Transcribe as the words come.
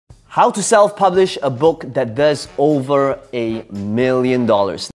How to self-publish a book that does over $1 million.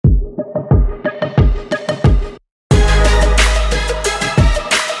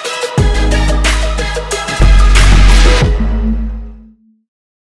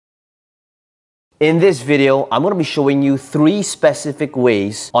 In this video, I'm going to be showing you 3 specific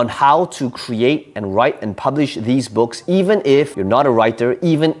ways on how to create and write and publish these books, even if you're not a writer,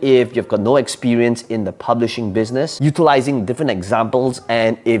 even if you've got no experience in the publishing business, utilizing different examples.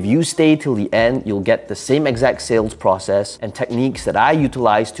 And if you stay till the end, you'll get the same exact sales process and techniques that I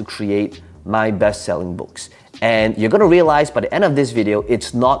utilize to create my best-selling books. And you're going to realize by the end of this video,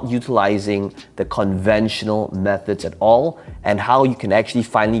 it's not utilizing the conventional methods at all, and how you can actually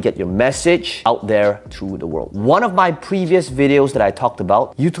finally get your message out there to the world. One of my previous videos that I talked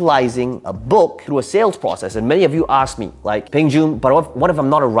about, utilizing a book through a sales process, and many of you asked me, like, Peng Joon, but what if I'm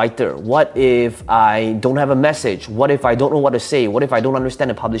not a writer? What if I don't have a message? What if I don't know what to say? What if I don't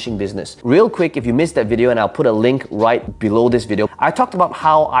understand the publishing business? Real quick, if you missed that video, and I'll put a link right below this video, I talked about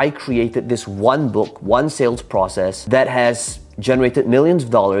how I created this one book, one sales process that has generated millions of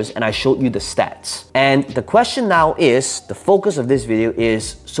dollars, and I showed you the stats. And the question now is, the focus of this video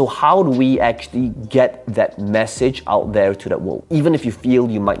is, so how do we actually get that message out there to that world? Even if you feel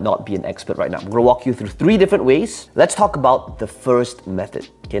you might not be an expert right now. I'm gonna walk you through 3 different ways. Let's talk about the first method.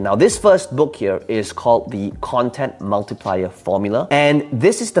 Okay, now this first book here is called the Content Multiplier Formula, and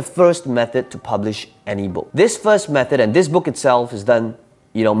this is the first method to publish any book. This first method, and this book itself has done,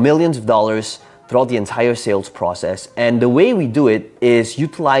 millions of dollars throughout the entire sales process. And the way we do it is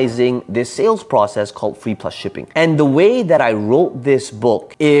utilizing this sales process called free plus shipping. And the way that I wrote this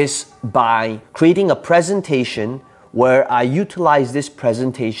book is by creating a presentation where I utilized this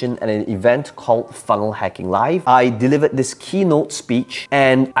presentation at an event called Funnel Hacking Live. I delivered this keynote speech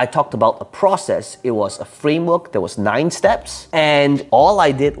and I talked about a process. It was a framework. There was 9 steps. And all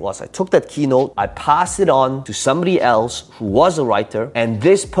I did was I took that keynote, I passed it on to somebody else who was a writer, and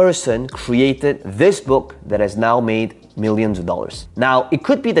this person created this book that has now made millions of dollars. Now, it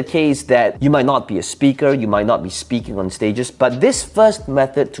could be the case that you might not be a speaker, you might not be speaking on stages, but this first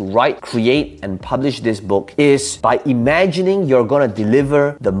method to write, create, and publish this book is by imagining you're gonna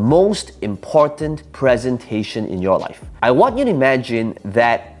deliver the most important presentation in your life. I want you to imagine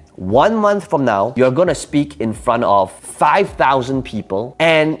that 1 month from now, you're gonna speak in front of 5,000 people,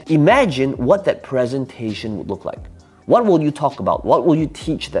 and imagine what that presentation would look like. What will you talk about? What will you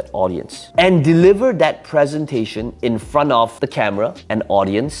teach that audience? And deliver that presentation in front of the camera and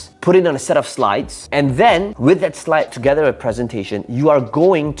audience, put it on a set of slides, and then with that slide together a presentation, you are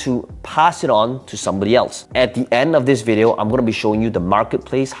going to pass it on to somebody else. At the end of this video, I'm going to be showing you the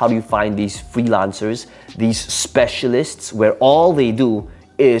marketplace. How do you find these freelancers, these specialists where all they do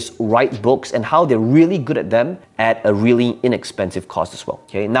is write books, and how they're really good at them at a really inexpensive cost as well.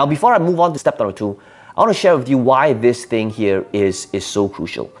 Okay, now before I move on to step number 2, I want to share with you why this thing here is so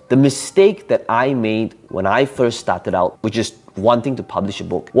crucial. The mistake that I made when I first started out, which is wanting to publish a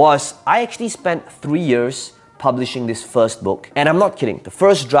book, was I actually spent 3 years publishing this first book. And I'm not kidding. The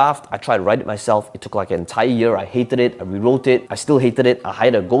first draft, I tried to write it myself. It took like an entire year. I hated it. I rewrote it. I still hated it. I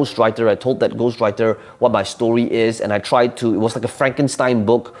hired a ghostwriter. I told that ghostwriter what my story is. And I tried to, it was like a Frankenstein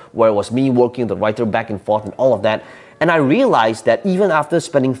book where it was me working with the writer back and forth and all of that. And I realized that even after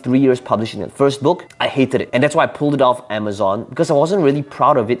spending 3 years publishing that first book, I hated it. And that's why I pulled it off Amazon, because I wasn't really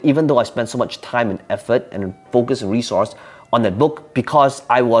proud of it, even though I spent so much time and effort and focus and resource on that book, because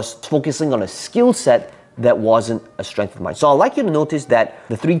I was focusing on a skill set that wasn't a strength of mine. So I'd like you to notice that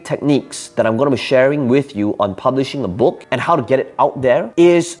the 3 techniques that I'm going to be sharing with you on publishing a book and how to get it out there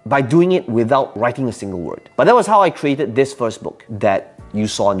is by doing it without writing a single word. But that was how I created this first book that you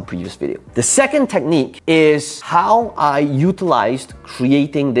saw in the previous video. The second technique is how I utilized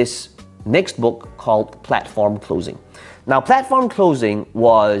creating this next book called Platform Closing. Now, Platform Closing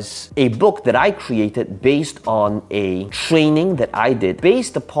was a book that I created based on a training that I did,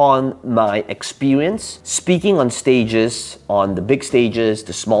 based upon my experience speaking on stages, on the big stages,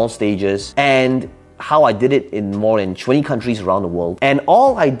 the small stages, and how I did it in more than 20 countries around the world. And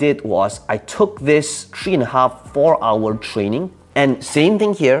all I did was I took this 3.5-4 hour training, and same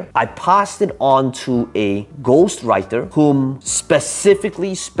thing here, I passed it on to a ghostwriter whom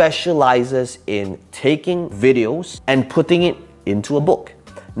specifically specializes in taking videos and putting it into a book.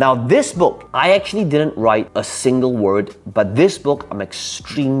 Now, this book, I actually didn't write a single word, but this book, I'm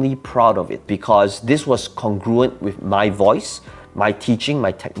extremely proud of it because this was congruent with my voice, my teaching,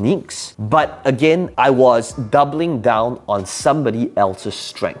 my techniques. But again, I was doubling down on somebody else's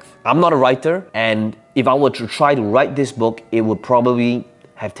strength. I'm not a writer, and if I were to try to write this book, it would probably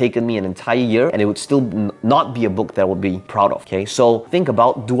have taken me an entire year and it would still not be a book that I would be proud of, okay? So think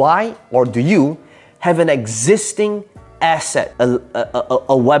about, do I or do you have an existing asset,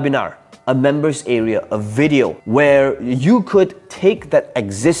 a webinar, a members area, a video where you could take that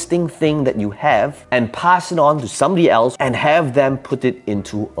existing thing that you have and pass it on to somebody else and have them put it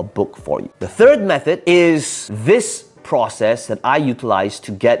into a book for you. The third method is this process that I utilize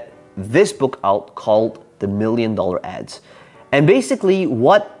to get this book out called the $1 Million Ads. And basically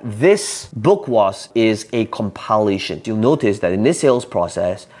what this book was is a compilation. You'll notice that in this sales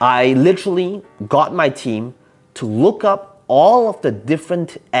process, I literally got my team to look up all of the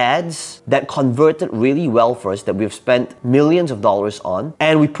different ads that converted really well for us, that we've spent millions of dollars on,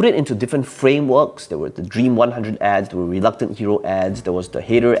 and we put it into different frameworks. There were the Dream 100 ads, there were Reluctant Hero ads, there was the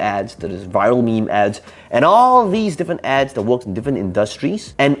Hater ads, there was Viral Meme ads, and all these different ads that worked in different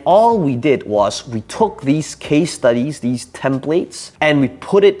industries. And all we did was we took these case studies, these templates, and we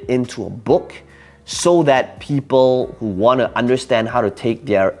put it into a book so that people who want to understand how to take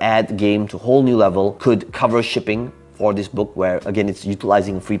their ad game to a whole new level could cover shipping for this book, where again it's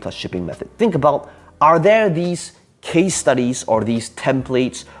utilizing a free plus shipping method. Think about, are there these case studies or these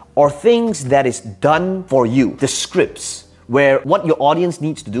templates or things that is done for you, the scripts, where what your audience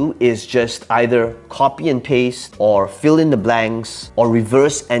needs to do is just either copy and paste or fill in the blanks or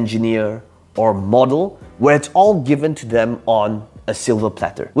reverse engineer or model, where it's all given to them on a silver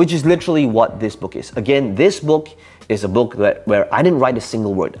platter, which is literally what this book is. Again, this book is a book where I didn't write a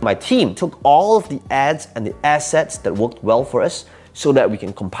single word. My team took all of the ads and the assets that worked well for us so that we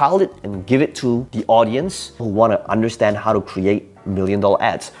can compile it and give it to the audience who want to understand how to create $1 million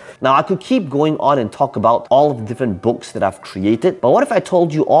ads. Now, I could keep going on and talk about all of the different books that I've created, but what if I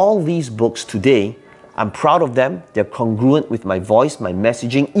told you all these books today, I'm proud of them, they're congruent with my voice, my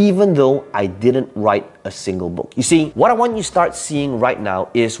messaging, even though I didn't write a single book. You see, what I want you to start seeing right now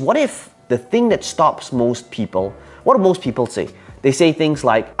is, what if the thing that stops most people, what do most people say? They say things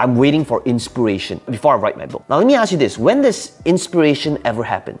like, I'm waiting for inspiration before I write my book. Now let me ask you this, when does inspiration ever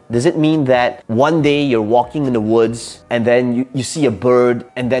happen? Does it mean that one day you're walking in the woods and then you see a bird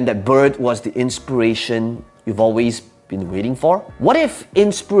and then that bird was the inspiration you've always been waiting for? What if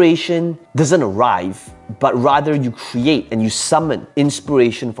inspiration doesn't arrive, but rather you create and you summon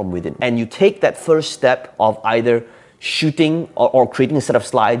inspiration from within, and you take that first step of either shooting or creating a set of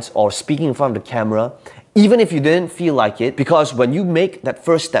slides or speaking in front of the camera, even if you didn't feel like it, because when you make that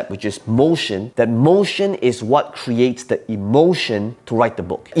first step, which is motion, that motion is what creates the emotion to write the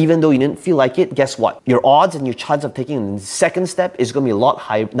book. Even though you didn't feel like it, guess what? Your odds and your chance of taking the second step is going to be a lot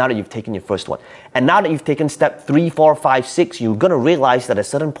higher now that you've taken your first one. And now that you've taken step 3, 4, 5, 6, you're going to realize that at a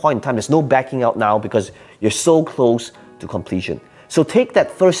certain point in time, there's no backing out now because you're so close to completion. So take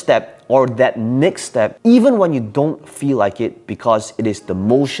that first step or that next step, even when you don't feel like it, because it is the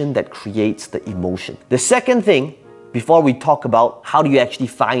motion that creates the emotion. The second thing, before we talk about how do you actually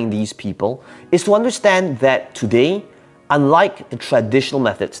find these people, is to understand that today, unlike the traditional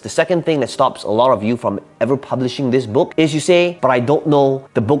methods, the second thing that stops a lot of you from ever publishing this book is you say, but I don't know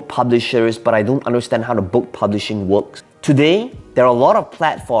the book publishers, but I don't understand how the book publishing works. Today, there are a lot of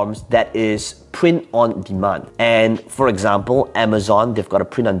platforms that is print on demand. And for example, Amazon, they've got a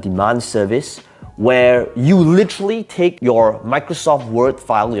print on demand service where you literally take your Microsoft Word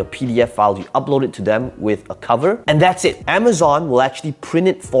file, your PDF file, you upload it to them with a cover, and that's it. Amazon will actually print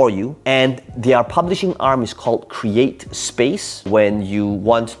it for you, and their publishing arm is called Create Space. When you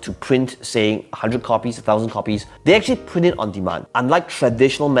want to print, say, 100 copies, 1,000 copies, they actually print it on demand. Unlike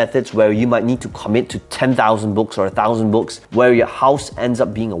traditional methods where you might need to commit to 10,000 books or 1,000 books, where your house ends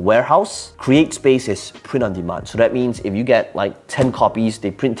up being a warehouse, Create Space is print on demand. So that means if you get like 10 copies,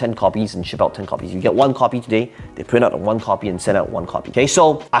 they print 10 copies and ship out 10 copies. You get 1 copy today, they print out 1 copy and send out 1 copy. Okay,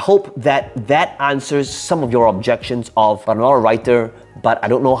 so I hope that answers some of your objections of, I'm not a writer, but I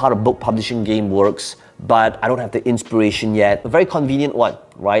don't know how the book publishing game works, but I don't have the inspiration yet. A very convenient one,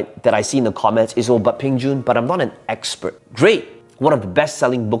 right, that I see in the comments is, oh, but Peng Joon, but I'm not an expert. Great, one of the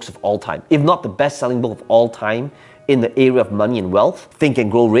best-selling books of all time, if not the best-selling book of all time, in the area of money and wealth, Think and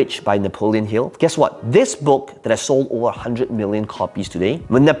Grow Rich by Napoleon Hill. Guess what? This book that has sold over 100 million copies today,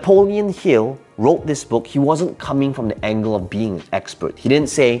 when Napoleon Hill wrote this book, he wasn't coming from the angle of being an expert. He didn't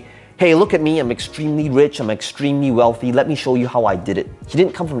say, hey, look at me, I'm extremely rich, I'm extremely wealthy, let me show you how I did it. He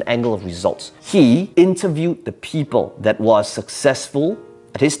didn't come from the angle of results. He interviewed the people that was successful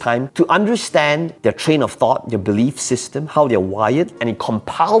at his time to understand their train of thought, their belief system, how they're wired, and he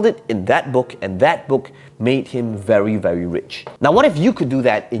compiled it in that book, and that book made him very, very rich. Now, what if you could do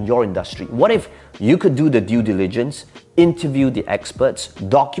that in your industry? What if you could do the due diligence, interview the experts,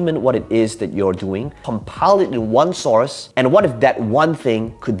 document what it is that you're doing, compile it in one source, and what if that one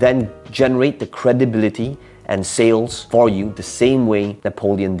thing could then generate the credibility and sales for you the same way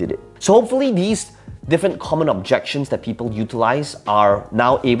Napoleon did it? So hopefully these different common objections that people utilize are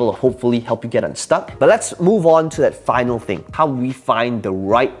now able to hopefully help you get unstuck. But let's move on to that final thing. How we find the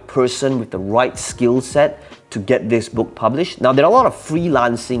right person with the right skill set to get this book published. Now, there are a lot of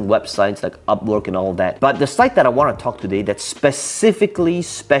freelancing websites like Upwork and all that, but the site that I want to talk today that specifically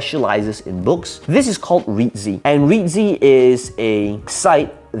specializes in books, this is called Readz. And Readz is a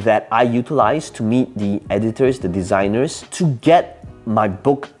site that I utilize to meet the editors, the designers, to get my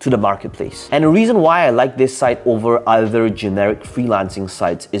book to the marketplace. And the reason why I like this site over other generic freelancing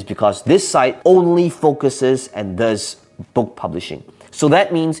sites is because this site only focuses and does book publishing. So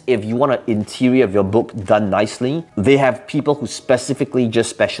that means if you want an interior of your book done nicely, they have people who specifically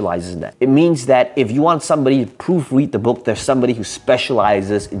just specializes in that. It means that if you want somebody to proofread the book, there's somebody who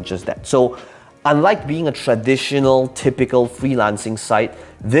specializes in just that. So unlike being a traditional, typical freelancing site,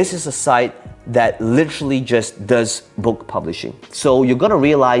 this is a site that literally just does book publishing. So you're gonna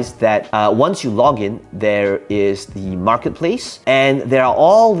realize that once you log in, there is the marketplace, and there are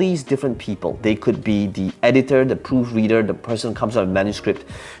all these different people. They could be the editor, the proofreader, the person who comes out with manuscript.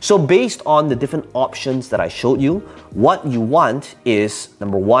 So based on the different options that I showed you, what you want is,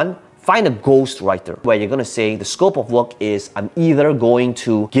 number one, find a ghostwriter where you're gonna say the scope of work is I'm either going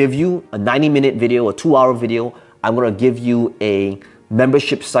to give you a 90-minute video, a 2-hour video, I'm gonna give you a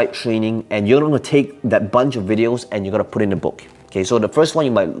membership site training, and you're gonna take that bunch of videos and you're gonna put in a book. Okay, so the first one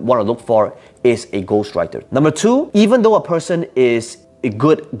you might wanna look for is a ghostwriter. Number two, even though a person is a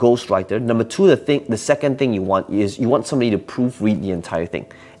good ghostwriter, number two, the second thing you want is you want somebody to proofread the entire thing.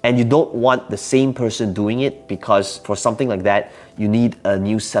 And you don't want the same person doing it, because for something like that, you need a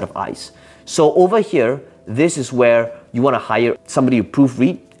new set of eyes. So over here, this is where you wanna hire somebody to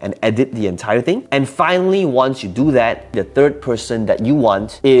proofread and edit the entire thing. And finally, once you do that, the third person that you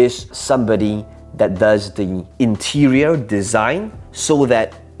want is somebody that does the interior design so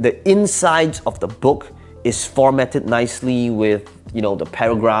that the insides of the book is formatted nicely with, you know, the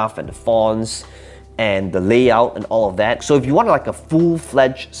paragraph and the fonts and the layout and all of that. So if you want like a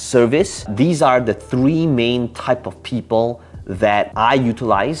full-fledged service, these are the three main type of people that I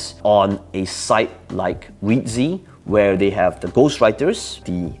utilize on a site like Readz, where they have the ghostwriters,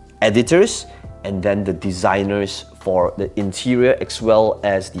 the editors, and then the designers for the interior as well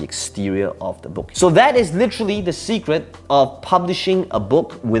as the exterior of the book. So that is literally the secret of publishing a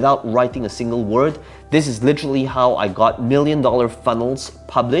book without writing a single word. This is literally how I got $1 million funnels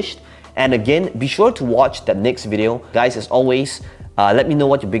published. And again, be sure to watch that next video. Guys, as always, let me know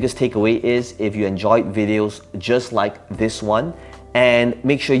what your biggest takeaway is if you enjoyed videos just like this one. And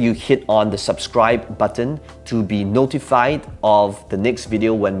make sure you hit on the subscribe button to be notified of the next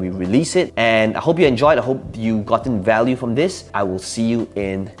video when we release it. And I hope you enjoyed. I hope you gotten value from this. I will see you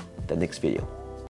in the next video.